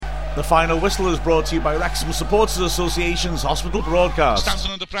The final whistle is brought to you by Wrexham Supporters Association's Hospital Broadcast.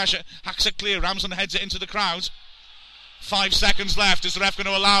 Stanton under pressure, hacks it clear, Ramsden heads it into the crowd. 5 seconds left. Is the ref going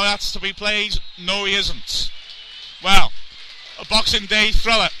to allow that to be played? No, he isn't. Well, a Boxing Day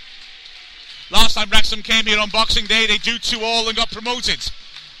thriller. Last time Wrexham came here on Boxing Day, they drew 2-2 and got promoted.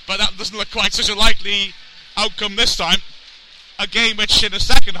 But that doesn't look quite such a likely outcome this time. A game which in the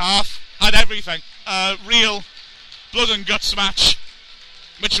second half had everything. A real blood and guts match,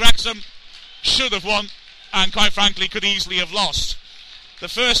 which Wrexham should have won and quite frankly could easily have lost. The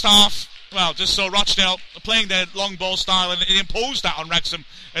first half, well, just saw Rochdale playing their long ball style and it imposed that on Wrexham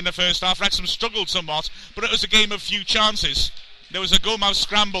in the first half. Wrexham struggled somewhat, but it was a game of few chances. There was a goal-mouth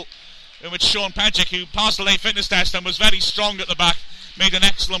scramble in which Sean Pagic, who passed the late fitness test and was very strong at the back, made an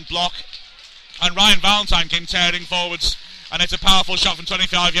excellent block, and Ryan Valentine came tearing forwards and it's a powerful shot from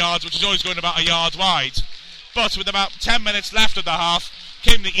 25 yards, which is always going about a yard wide. But with about 10 minutes left of the half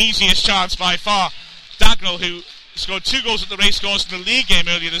came the easiest chance by far. Dagnall, who scored 2 goals at the racecourse in the league game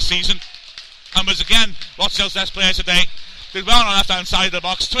earlier this season and was again Rochdale's best player today, did well on the left hand side of the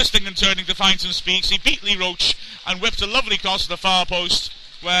box, twisting and turning to find some speeds. He beat Lee Roach and whipped a lovely cross to the far post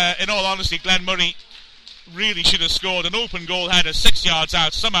where, in all honesty, Glenn Murray really should have scored an open goal header 6 yards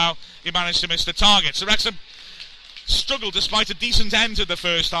out. Somehow he managed to miss the target. So Wrexham struggled despite a decent end to the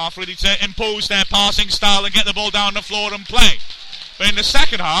first half really to impose their passing style and get the ball down the floor and play. But in the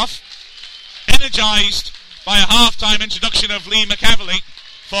second half, energised by a half-time introduction of Lee McEverly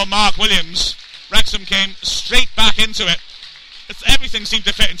for Mark Williams, Wrexham came straight back into it. Everything seemed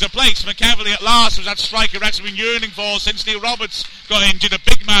to fit into place. McEverly at last was that striker Wrexham been yearning for since Neil Roberts got injured, a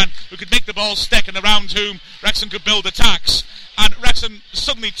big man who could make the ball stick and around whom Wrexham could build attacks. And Wrexham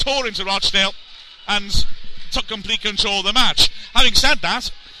suddenly tore into Rochdale and took complete control of the match. Having said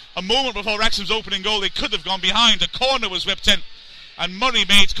that, a moment before Wrexham's opening goal they could have gone behind. A corner was whipped in and Murray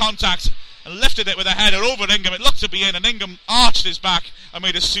made contact and lifted it with a header over Ingham. It looked to be in and Ingham arched his back and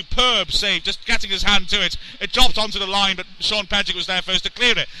made a superb save, just getting his hand to it. It dropped onto the line, but Sean Pagic was there first to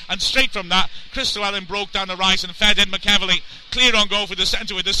clear it. And straight from that, Chris Llewellyn broke down the right and fed in McEverly. Clear on goal for the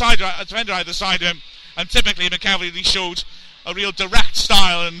centre with the defender either side of him. And typically McEverly showed a real direct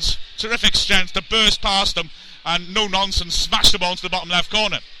style and terrific strength to burst past them and no nonsense smashed the ball into the bottom left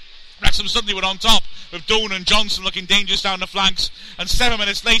corner. Wrexham suddenly were on top with Doan and Johnson looking dangerous down the flanks, and 7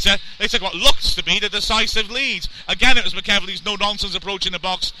 minutes later they took what looked to be the decisive lead. Again it was McEverly's no-nonsense approach in the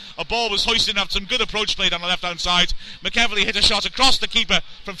box. A ball was hoisted up, some good approach play down the left-hand side. McEverly hit a shot across the keeper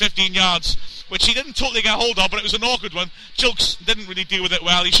from 15 yards, which he didn't totally get hold of, but it was an awkward one. Chilks didn't really deal with it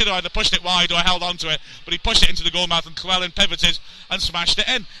well. He should have either pushed it wide or held onto it, but he pushed it into the goal mouth and Llewellyn pivoted and smashed it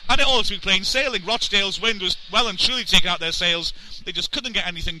in. And it all to be plain sailing. Rochdale's wind was well and truly taking out their sails. They just couldn't get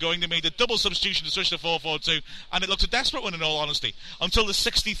anything going. They made a double substitution to switch to 4-4-2, and it looked a desperate one in all honesty, until the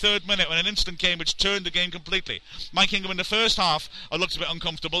 63rd minute when an incident came which turned the game completely. Mike Ingham in the first half looked a bit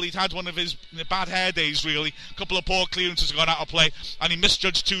uncomfortable. He'd had one of his bad hair days really. A couple of poor clearances gone out of play, and he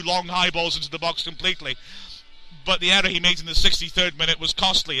misjudged 2 long high balls into the box completely. But the error he made in the 63rd minute was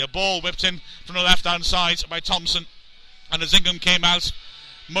costly. A ball whipped in from the left hand side by Thompson, and as Ingham came out,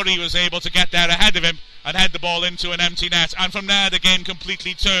 Murray was able to get there ahead of him and head the ball into an empty net, and from there the game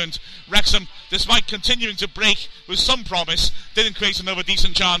completely turned. Wrexham, despite continuing to break with some promise, didn't create another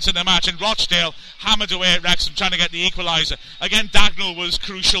decent chance in the match, and Rochdale hammered away at Wrexham trying to get the equaliser. Again, Dagnall was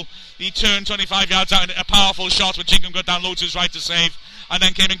crucial. He turned 25 yards out in a powerful shot which Ingham got down low to his right to save, and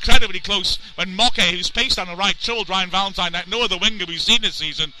then came incredibly close when Moke, who's paced down the right, troubled Ryan Valentine like no other winger we've seen this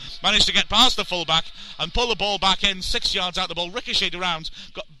season, managed to get past the fullback and pull the ball back in 6 yards out. The ball ricocheted around,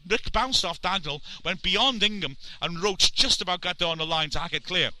 bounced off Dagnall, went beyond Ingham, and Roach just about got there on the line to hack it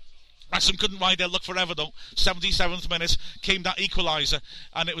clear. Wrexham couldn't ride their luck forever though. 77th minute came that equaliser,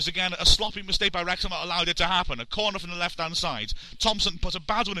 and it was again a sloppy mistake by Wrexham that allowed it to happen. A corner from the left hand side. Thompson put a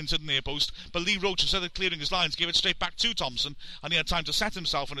bad one into the near post, but Lee Roach, instead of clearing his lines, gave it straight back to Thompson, and he had time to set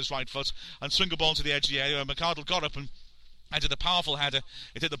himself on his right foot and swing a ball to the edge of the area, and McArdle got up and headed a powerful header.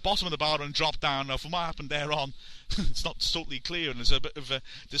 It hit the bottom of the bar and dropped down. Now from what happened there on, it's not totally clear, and there's a bit of a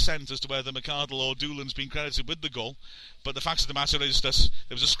dissent as to whether McArdle or Doolan's been credited with the goal. But the fact of the matter is that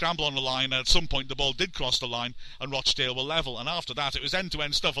there was a scramble on the line, and at some point the ball did cross the line, and Rochdale were level. And after that, it was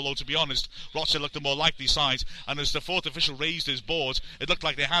end-to-end stuff, although to be honest, Rochdale looked the more likely side, and as the fourth official raised his board, it looked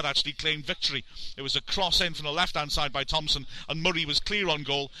like they had actually claimed victory. It was a cross in from the left-hand side by Thompson, and Murray was clear on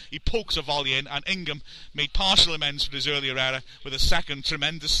goal. He pokes a volley in, and Ingham made partial amends for his earlier error with a second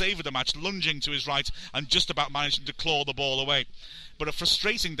tremendous save of the match, lunging to his right and just about managing to claw the ball away. But a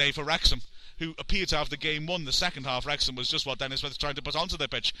frustrating day for Wrexham, who appeared to have the game won. The second half, Wrexham, was just what Dennis Smith was trying to put onto the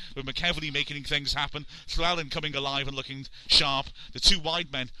pitch, with McEvoy making things happen, Llewellyn coming alive and looking sharp, the two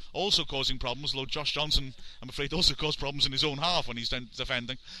wide men also causing problems, although Josh Johnson, I'm afraid, also caused problems in his own half when he's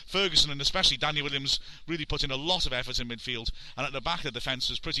defending. Ferguson and especially Danny Williams really put in a lot of effort in midfield, and at the back the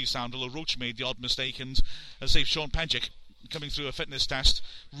defence was pretty sound, although Roach made the odd mistake, and as I say, Sean Pedgick, coming through a fitness test,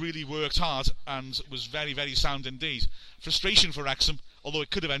 really worked hard and was very, very sound indeed. Frustration for Wrexham, although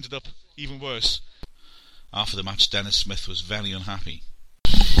it could have ended up even worse. After the match, Dennis Smith was very unhappy. I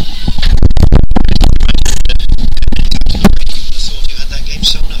thought you had that game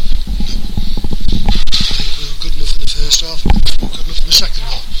sewn up. I think we were good enough in the first half, we were good enough in the second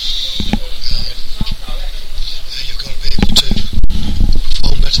half. You've got to be able to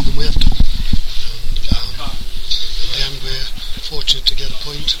perform better than we have done. In the end, we're fortunate to get a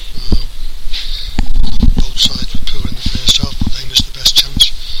point. Both sides were poor in the first half, but they missed the best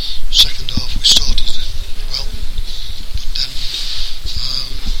chance. Second half, we started well, but then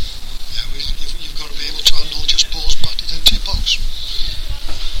you've got to be able to handle just balls batted into your box.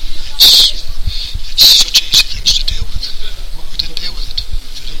 It's such easy things to deal with, but we didn't deal with it.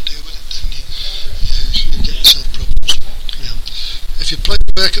 If you don't deal with it, then you get yourself problems. If you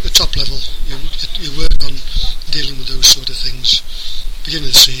work at the top level, you work on dealing with those sort of things beginning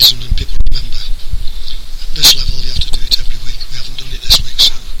of the season, and people remember at this level you have to do it every week. We haven't done it this week,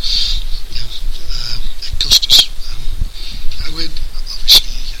 so it cost us. Obviously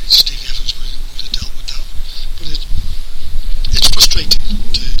Stevie Evans would have dealt with that, but it's frustrating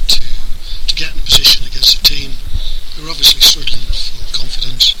to get in a position against a team who are obviously struggling for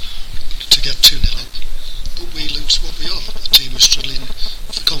confidence to get 2-0 up, but we lose what we are, a team who's struggling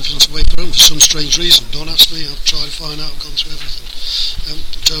for confidence away from home for some strange reason. Don't ask me, I've tried to find out, I've gone through everything.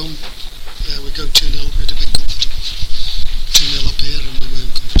 At home, we go 2-0, we'd have been comfortable. 2-0 up here and we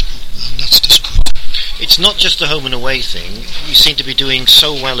weren't comfortable, and that's disappointing. It's not just the home and away thing. You seem to be doing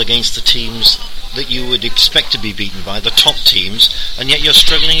so well against the teams that you would expect to be beaten by, the top teams, and yet you're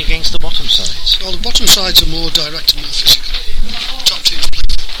struggling against the bottom sides. Well, the bottom sides are more direct and more physical. Top teams play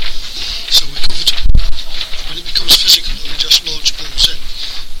football, so we're comfortable. When it becomes physical and we just launch balls in,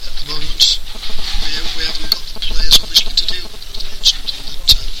 at the moment we haven't got the players obviously to deal with it. It's something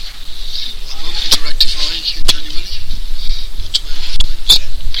that I'm hoping to rectify in January, but we'll have to wait and see.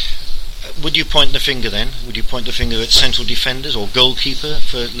 Would you point the finger then? Would you point the finger at central defenders or goalkeeper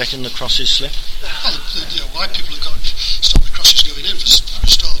for letting the crosses slip? Well, why people have got to stop the crosses going in for a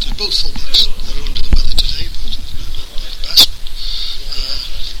start. Both fullbacks are under the weather today, both not the best.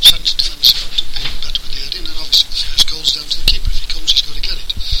 Central defenders have been better with the heading, and obviously the first goal's down to the keeper. If he comes, he's got to get it.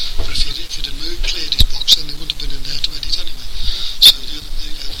 But if he'd moved, cleared his box, then they wouldn't have been in there to head it anyway. So the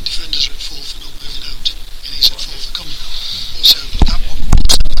defenders are at fault for not moving out, and he's at fault for coming. So that one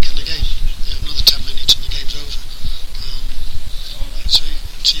was back in the game. Another 10 minutes and the game's over. So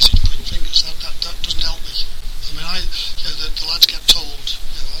it's easy to point fingers. That doesn't help me. I mean, the lads get told,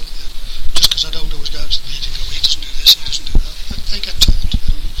 just because I don't always go out to the meeting and go, he doesn't do this, he doesn't do that. They get told,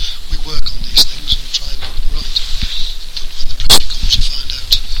 and we work on these things and try and make them right. But when the pressure comes, you find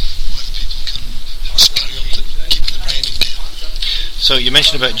out whether people can carry on keeping the brain in gear. So you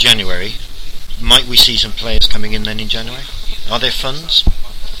mentioned about January. Might we see some players coming in then in January? Are there funds?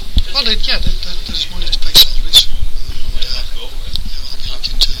 Well, there's money to pay salaries, and I'll be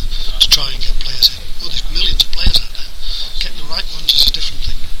looking to try and get players in. Well, there's millions of players out there. Getting the right ones is a different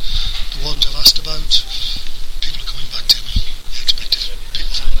thing. The ones I've asked about, people are coming back to me. You expected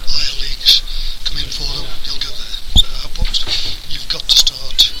people from higher leagues come in for them, they'll go there. But you've got to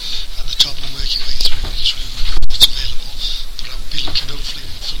start at the top and work your way through what's available. But I'll be looking hopefully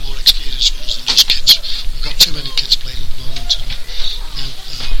for more experienced ones than just kids. We've got too many kids playing at the moment, and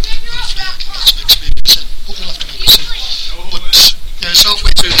hopefully I can get some experience in. But we'll have to wait and see. But it's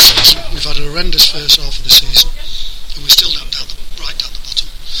halfway through the season. We've had a horrendous first half of the season, and we're still right down the bottom.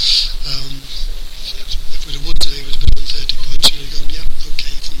 If we'd have won today, we'd have been on 30 points. And you're going, yeah,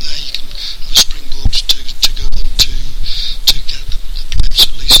 okay. From there, you can have a springboard to go on to get the playoffs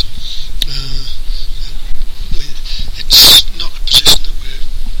at least. It's not a position that we're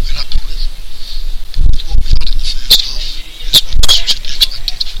happy with. But what we've had in the first half is what should be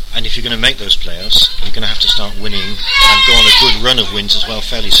expected. And if you're going to make those playoffs, you're going to have to start winning and go on a good run of wins as well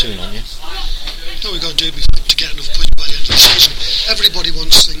fairly soon, aren't you? What we've got to do to get enough points by the end of the season. Everybody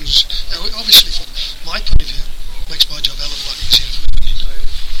wants things. Obviously, from my point of view, it makes my job a hell of a lot easier if we're winning.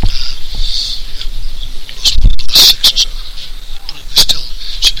 Lost one of the last 6 or so, but we still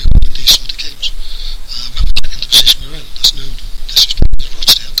should be winning these sort of games. When we get in the position we're in, there's no disrespect to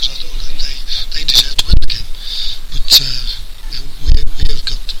Rochdale, because I thought that they deserve to win the game. But we have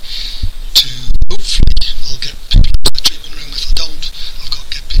got to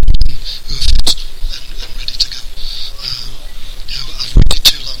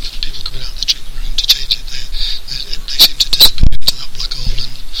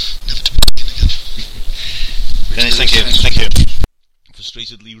Dennis, thank you. Thank you.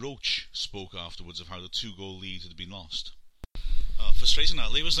 Frustrated Lee Roach spoke afterwards of how the 2-goal lead had been lost. Frustrating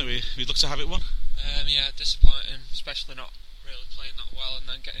that, Lee, wasn't it? We'd look to have it won. Yeah, disappointing, especially not really playing that well and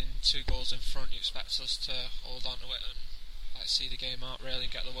then getting 2 goals in front. You expect us to hold on to it and see the game out really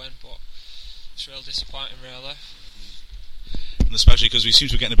and get the win, but it's real disappointing really. And especially because we seem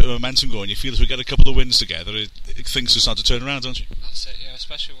to be getting a bit of momentum going. You feel if we get a couple of wins together, things will start to turn around, don't you? That's it, yeah,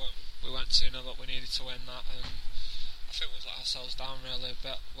 especially when we went 2-0 up, we needed to win that, and I think we let ourselves down really a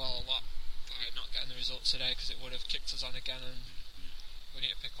bit, a lot, by not getting the result today, because it would have kicked us on again, and we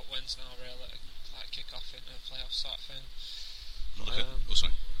need to pick up wins now really, like kick off into a playoff sort of thing.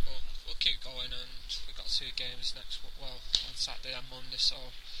 We'll keep going, and we've got 2 games on Saturday and Monday, so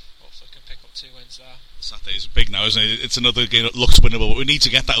hopefully we can pick up 2 wins there. Saturday is big now, isn't it? It's another game that looks winnable, but we need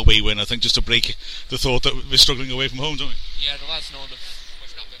to get that away win, I think, just to break the thought that we're struggling away from home, don't we? Yeah, the lads know that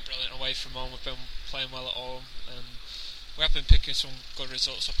we've not been brilliant away from home, we've been playing well at home, and we have been picking some good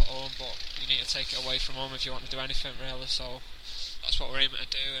results up at home, but you need to take it away from home if you want to do anything really, so that's what we're aiming to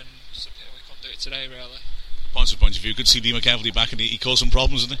do, and it's a pity we couldn't do it today really. Positive point of view, good to see Lee McEvely back, and he caused some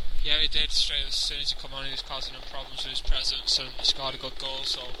problems, didn't he? Yeah, he did. Straight as soon as he come on, he was causing them problems with his presence, and he scored a good goal,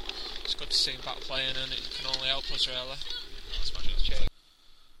 so it's good to see him back playing, and it can only help us really.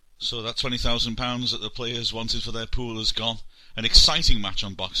 So that £20,000 that the players wanted for their pool is gone. An exciting match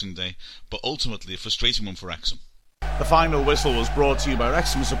on Boxing Day, but ultimately a frustrating one for Wrexham. The final whistle was brought to you by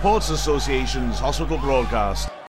Wrexham Supporters Association's Hospital Broadcast.